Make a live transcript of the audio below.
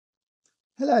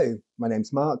Hello, my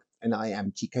name's Mark and I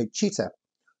am G-Code Tutor.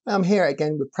 I'm here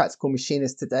again with Practical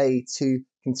Machinists today to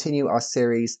continue our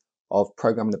series of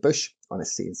programming the bush on a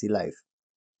CNC lathe.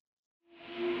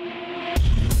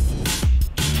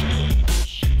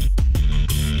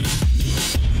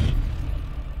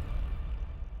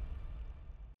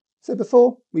 So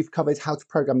before, we've covered how to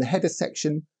program the header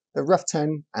section, the rough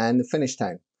turn and the finish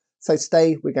turn. So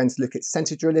today we're going to look at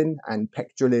center drilling and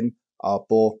peck drilling our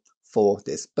bore for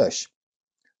this bush.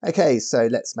 Okay, so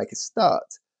let's make a start.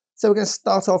 So we're going to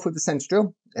start off with the center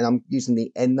drill, and I'm using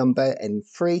the N number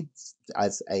N3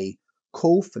 as a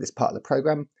call for this part of the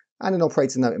program, and an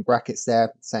operator note in brackets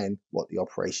there saying what the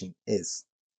operation is.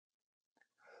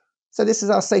 So this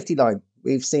is our safety line.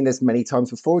 We've seen this many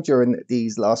times before during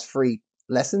these last 3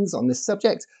 lessons on this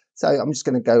subject, so I'm just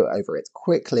going to go over it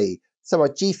quickly. So our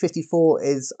G54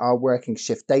 is our working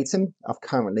shift datum. I've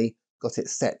currently got it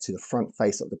set to the front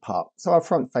face of the part. So our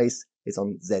front face is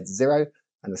on Z0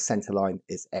 and the center line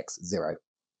is X0.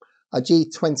 Our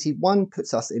G21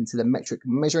 puts us into the metric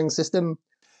measuring system.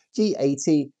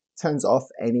 G80 turns off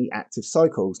any active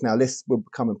cycles. Now this will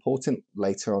become important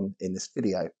later on in this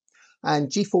video. And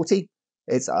G40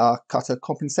 is our cutter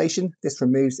compensation. This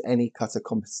removes any cutter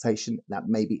compensation that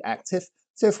may be active.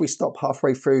 So if we stop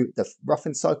halfway through the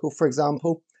roughing cycle, for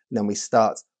example, and then we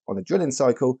start on a drilling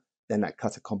cycle, then that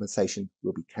cutter compensation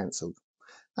will be cancelled.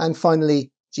 And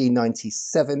finally,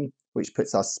 G97, which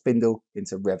puts our spindle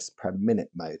into revs per minute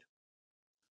mode.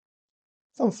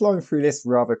 So I'm flowing through this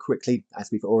rather quickly as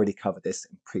we've already covered this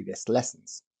in previous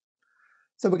lessons.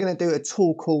 So we're going to do a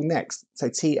tool call next. So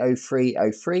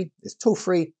T0303 is tool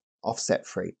free, offset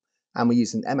free. And we're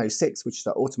using MO6, which is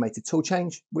our automated tool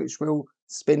change, which will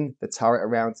spin the turret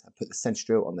around and put the center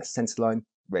drill on the center line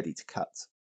ready to cut.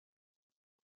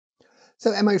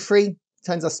 So MO3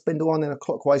 turns our spindle on in a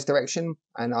clockwise direction,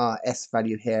 and our S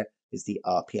value here is the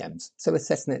RPMs. So we're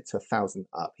setting it to 1000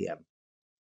 RPM.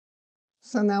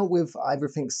 So now with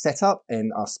everything set up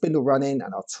and our spindle running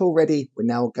and our tool ready, we're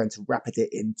now going to rapid it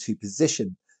into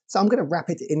position. So I'm going to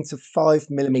rapid it into 5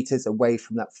 millimeters away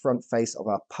from that front face of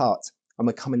our part, and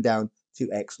we're coming down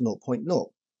to X 0.0.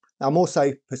 Now I'm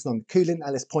also putting on the coolant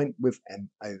at this point with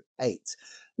MO8.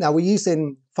 Now we're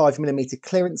using 5 millimeter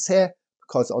clearance here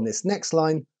because on this next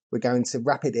line, we're going to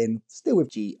rapid in, still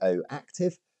with GO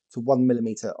active, to 1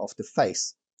 millimeter off the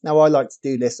face. Now I like to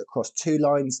do this across 2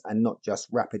 lines and not just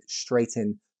rapid straight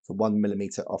in to 1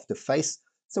 millimeter off the face.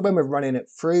 So when we're running it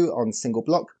through on single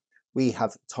block, we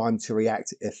have time to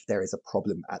react if there is a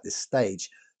problem at this stage.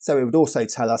 So it would also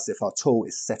tell us if our tool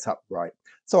is set up right.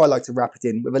 So I like to rapid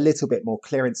in with a little bit more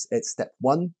clearance at step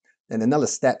 1, then another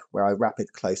step where I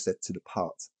rapid closer to the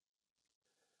part.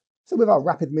 So with our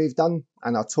rapid move done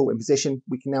and our tool in position,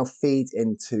 we can now feed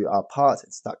into our part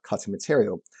and start cutting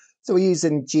material. So we're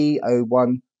using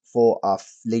G01 for our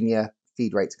linear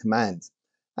feed rate command.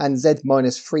 And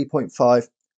Z-3.5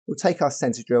 will take our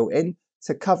center drill in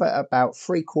to cover about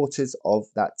 3/4 of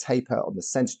that taper on the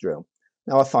center drill.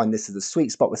 Now I find this is a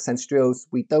sweet spot with center drills.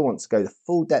 We don't want to go the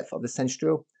full depth of the center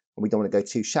drill and we don't want to go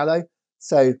too shallow.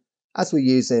 So as we're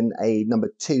using a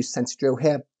number 2 center drill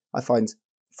here, I find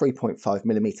 3.5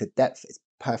 millimeter depth is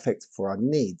perfect for our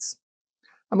needs.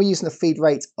 And we're using a feed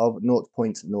rate of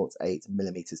 0.08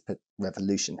 millimeters per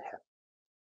revolution here.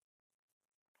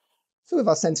 So with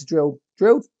our center drill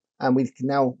drilled, and we can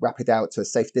now rapid out to a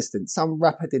safe distance. So I'm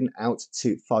rapiding out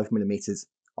to 5 millimeters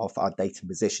off our datum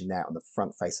position there on the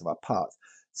front face of our part.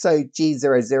 So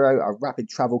G00, our rapid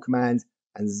travel command,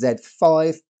 and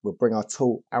Z5 will bring our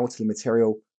tool out of the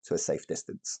material to a safe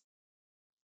distance.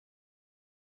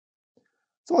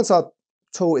 So once our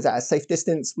tool is at a safe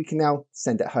distance, we can now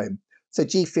send it home. So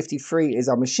G53 is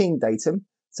our machine datum.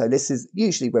 So this is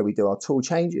usually where we do our tool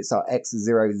change. It's our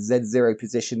X0, Z0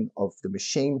 position of the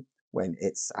machine when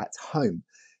it's at home.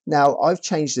 Now I've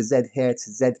changed the Z here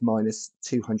to Z minus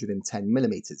 210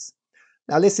 millimeters.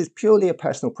 Now this is purely a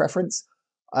personal preference.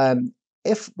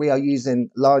 If we are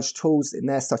using large tools in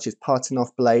there, such as parting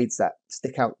off blades that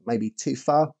stick out maybe too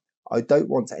far, I don't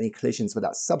want any collisions with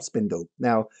that subspindle.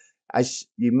 Now, as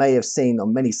you may have seen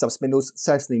on many subspindles,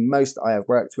 certainly most I have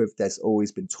worked with, there's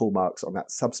always been tool marks on that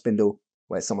subspindle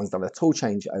where someone's done a tool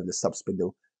change over the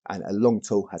subspindle and a long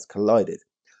tool has collided.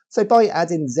 So by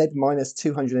adding Z minus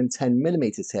 210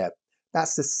 millimeters here,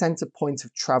 that's the center point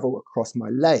of travel across my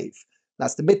lathe.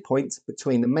 That's the midpoint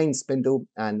between the main spindle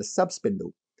and the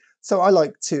subspindle. So I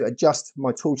like to adjust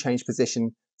my tool change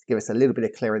position to give us a little bit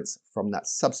of clearance from that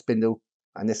subspindle,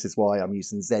 and this is why I'm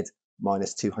using Z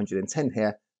minus 210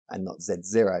 here and not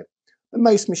Z0. But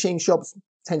most machine shops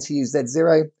tend to use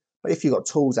Z0, but if you've got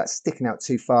tools that's sticking out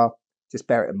too far, just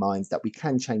bear it in mind that we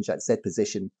can change that Z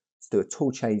position to do a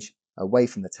tool change away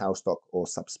from the tailstock or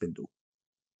subspindle.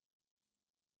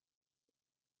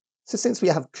 So since we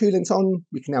have coolant on,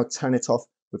 we can now turn it off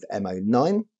with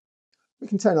MO9. We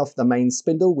can turn off the main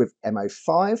spindle with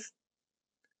MO5.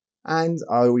 And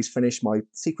I always finish my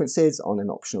sequences on an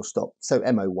optional stop, so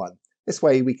MO1. This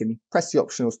way we can press the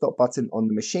optional stop button on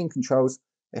the machine controls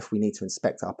if we need to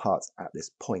inspect our parts at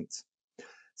this point.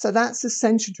 So that's the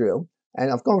center drill,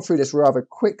 and I've gone through this rather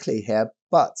quickly here,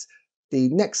 but the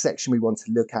next section we want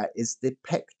to look at is the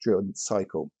peck drilling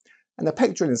cycle. And the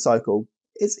peck drilling cycle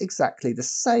is exactly the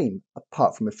same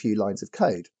apart from a few lines of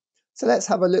code. So let's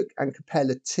have a look and compare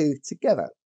the two together.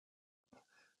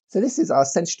 So this is our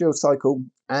center drill cycle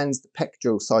and the peck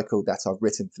drill cycle that I've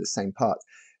written for the same part.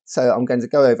 So I'm going to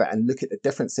go over and look at the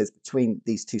differences between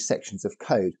these two sections of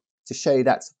code to show you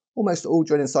that almost all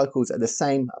drilling cycles are the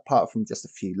same apart from just a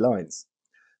few lines.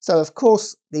 So of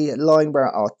course the line where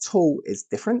our tool is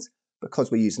different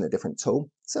because we're using a different tool.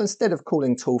 So instead of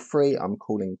calling tool 3, I'm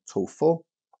calling tool 4,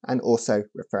 and also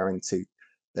referring to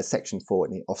the section 4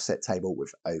 in the offset table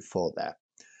with 04 there.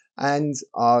 And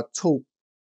our tool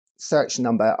search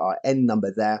number, our N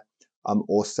number there, I'm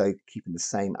also keeping the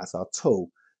same as our tool.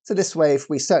 So this way, if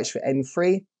we search for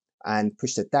N3 and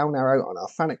push the down arrow on our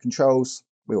FANUC controls,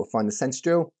 we will find the center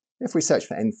drill. If we search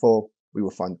for N4, we will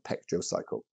find the peck drill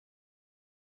cycle.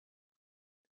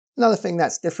 Another thing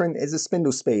that's different is the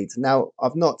spindle speed. Now,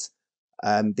 I've not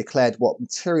declared what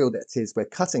material that is we're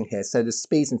cutting here, so the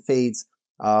speeds and feeds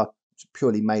are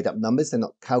purely made up numbers. They're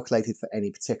not calculated for any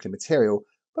particular material.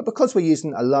 But because we're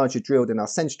using a larger drill than our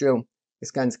center drill,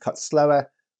 it's going to cut slower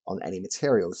on any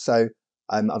material. So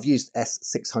I've used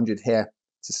S600 here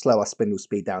to slow our spindle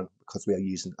speed down because we are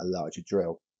using a larger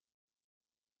drill.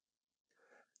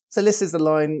 So this is the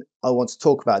line I want to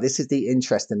talk about. This is the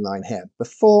interesting line here.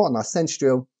 Before on our center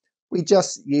drill, we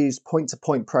just use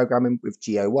point-to-point programming with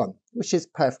GO1, which is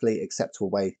a perfectly acceptable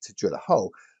way to drill a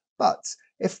hole. But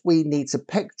if we need to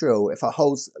peck drill, if our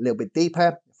hole's a little bit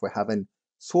deeper, if we're having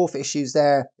swarf issues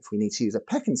there, if we need to use a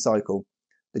pecking cycle,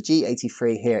 the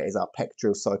G83 here is our peck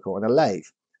drill cycle on a lathe.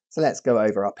 So let's go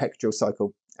over our peck drill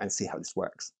cycle and see how this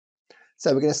works.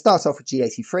 So we're going to start off with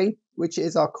G83, which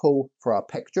is our call for our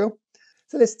peck drill.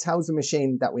 So this tells the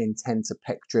machine that we intend to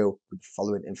peck drill with the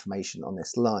following information on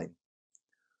this line.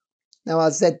 Now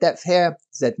our Z depth here,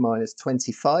 Z minus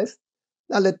 25.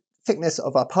 Now the thickness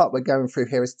of our part we're going through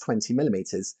here is 20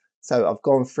 millimeters. So I've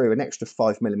gone through an extra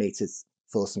 5 millimeters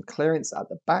for some clearance at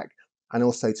the back and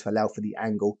also to allow for the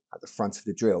angle at the front of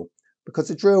the drill, because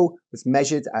the drill was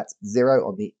measured at 0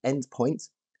 on the end point,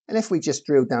 and if we just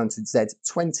drill down to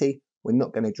Z20, we're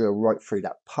not going to drill right through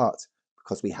that part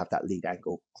because we have that lead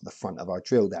angle on the front of our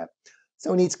drill there.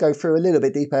 So we need to go through a little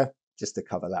bit deeper just to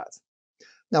cover that.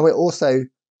 Now we're also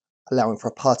allowing for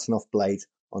a parting off blade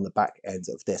on the back end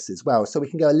of this as well, so we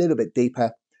can go a little bit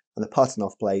deeper, and the parting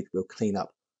off blade will clean up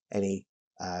any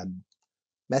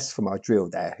mess from our drill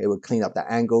there. It will clean up that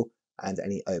angle and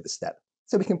any overstep.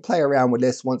 So we can play around with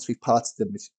this once we've parted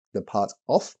the part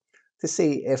off to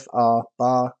see if our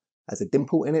bar has a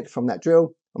dimple in it from that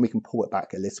drill, and we can pull it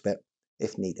back a little bit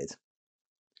if needed.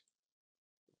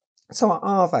 So our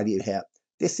R value here,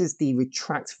 this is the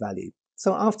retract value.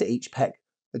 So after each peck,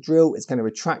 the drill is going to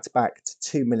retract back to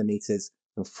 2 millimeters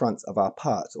in front of our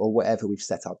part, or whatever we've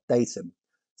set our datum.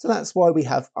 So that's why we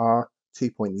have our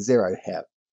 2.0 here.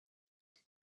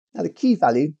 Now the key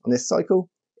value on this cycle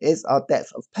is our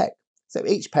depth of peck. So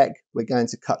each peck we're going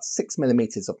to cut 6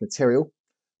 millimeters of material,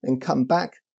 then come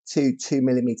back to 2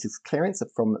 millimeters clearance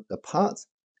from the part,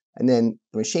 and then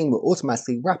the machine will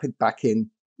automatically wrap it back in,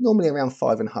 normally around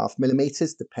 5.5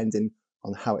 millimeters, depending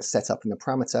on how it's set up in the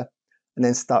parameter, and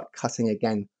then start cutting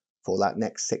again for that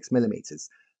next 6 millimeters.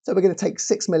 So we're going to take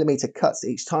 6 millimeter cuts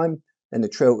each time, then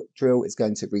the drill is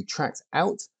going to retract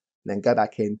out, and then go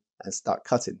back in and start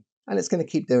cutting. And it's going to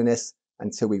keep doing this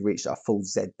until we reach our full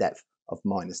Z depth of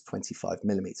minus 25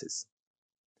 millimeters.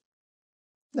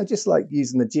 Now, just like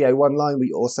using the GO1 line,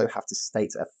 we also have to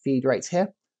state a feed rate here.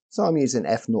 So I'm using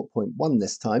F0.1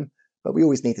 this time, but we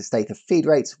always need to state a feed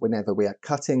rate whenever we are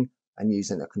cutting and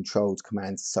using a controlled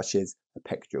command such as a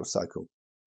peck drill cycle.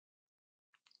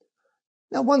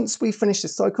 Now, once we finish the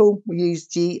cycle, we use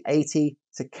G80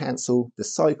 to cancel the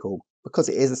cycle. Because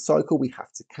it is a cycle, we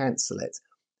have to cancel it.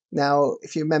 Now,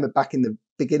 if you remember back in the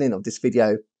beginning of this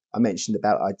video, I mentioned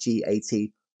about our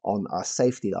G80 on our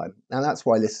safety line. Now that's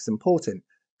why this is important,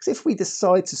 because if we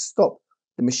decide to stop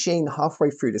the machine halfway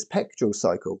through this peck drill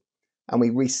cycle and we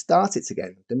restart it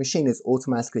again, the machine is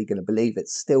automatically going to believe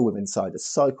it's still within inside the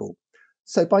cycle.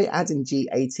 So by adding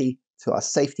G80 to our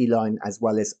safety line as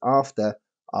well as after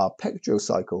our peck drill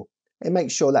cycle, it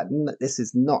makes sure that this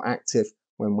is not active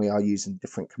when we are using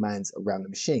different commands around the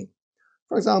machine.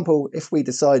 For example, if we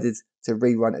decided to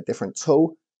rerun a different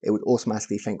tool, it would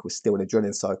automatically think we're still in a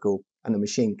drilling cycle and the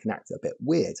machine can act a bit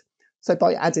weird. So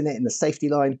by adding it in the safety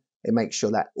line, it makes sure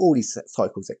that all these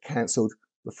cycles are cancelled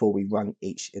before we run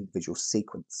each individual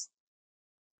sequence.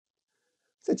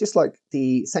 So just like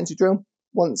the center drill,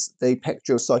 once the peck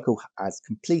drill cycle has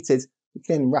completed, we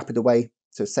can then wrap it away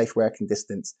to a safe working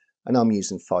distance, and I'm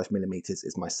using 5mm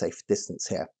as my safe distance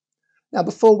here. Now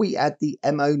before we add the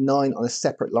MO9 on a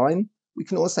separate line, we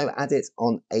can also add it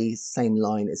on a same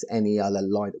line as any other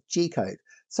line of G-code.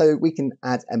 So we can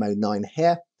add MO9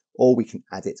 here, or we can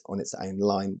add it on its own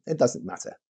line, it doesn't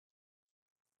matter.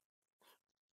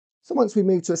 So once we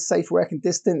move to a safe working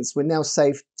distance, we're now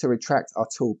safe to retract our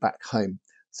tool back home.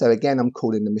 So again, I'm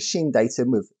calling the machine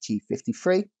datum with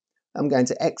G53. I'm going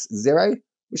to X0,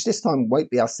 which this time won't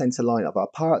be our center line of our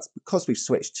parts because we've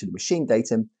switched to the machine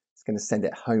datum. It's going to send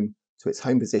it home to its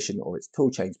home position or its tool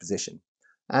change position.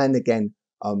 And again,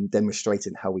 I'm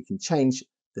demonstrating how we can change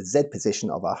the Z position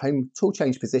of our home tool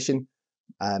change position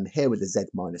here with the Z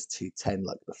 -210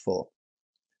 like before.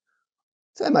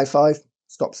 So MO5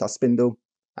 stops our spindle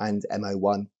and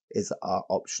MO1 is our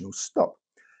optional stop.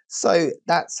 So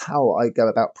that's how I go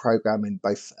about programming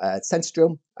both a center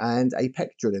drill and a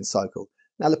peck drilling cycle.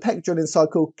 Now the peck drilling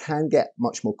cycle can get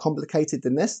much more complicated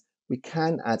than this. We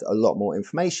can add a lot more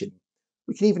information.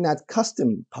 We can even add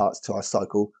custom parts to our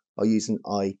cycle by using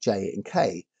I, J and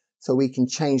K. So we can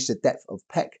change the depth of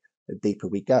peck the deeper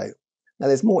we go. Now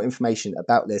there's more information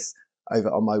about this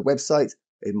over on my website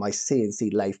in my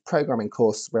CNC lathe programming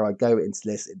course, where I go into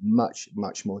this in much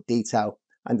more detail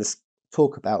and just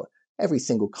talk about every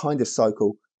single kind of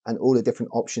cycle and all the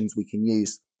different options we can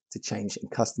use to change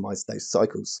and customize those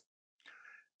cycles.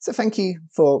 So thank you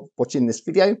for watching this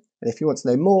video, and if you want to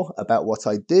know more about what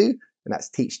I do, and that's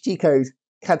teach G-code,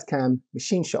 CAD/CAM,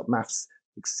 machine shop maths,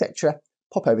 etc.,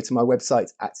 pop over to my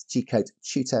website at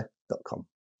gcodetutor.com.